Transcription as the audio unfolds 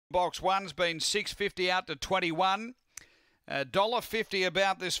Box one's been $6.50 out to 21. $1.50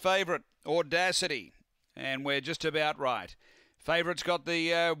 about this favourite, Audacity. And we're just about right. Favourite's got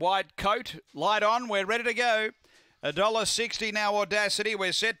the white coat. Light on. We're ready to go. $1.60 now, Audacity.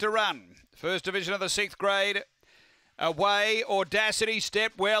 We're set to run. First division of the 6th grade. Away, Audacity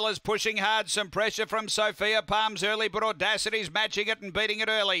step well, is pushing hard. Some pressure from Sophia Palms early, but Audacity's matching it and beating it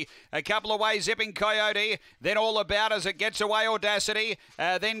early. A couple away, Zipping Coyote. Then All About as it gets away, Audacity.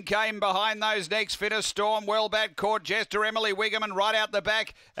 Then came behind those next, Fitter Storm, Well Back, Court Jester, Emily Wiggum, and right out the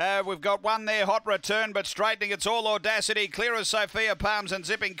back, we've got one there, Hot Return, but straightening, it's all Audacity. Clear as Sophia Palms and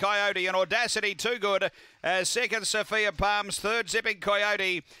Zipping Coyote, and Audacity too good. Second, Sophia Palms. Third, Zipping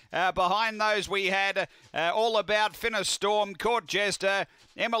Coyote. Behind those, we had All About, Finner Storm, Court Jester,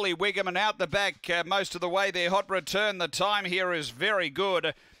 Emily Wiggum, and out the back most of the way there, Hot Return. The time here is very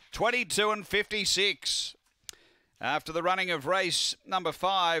good, 22:56. After the running of race number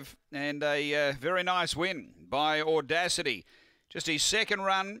 5, and a very nice win by Audacity. Just his second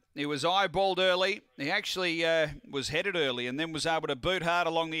run, he was eyeballed early. He actually was headed early and then was able to boot hard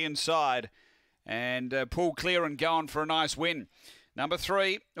along the inside and pull clear and go on for a nice win. Number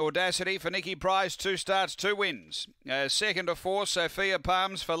 3, Audacity for Nicky Price, 2 starts, 2 wins. Second to 4, Sophia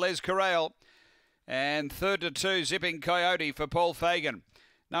Palms for Les Corral. And third to 2, Zipping Coyote for Paul Fagan.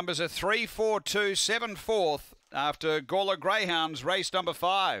 Numbers are 3, 4, 2, 7 fourth after Gawler Greyhounds, race number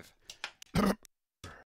 5.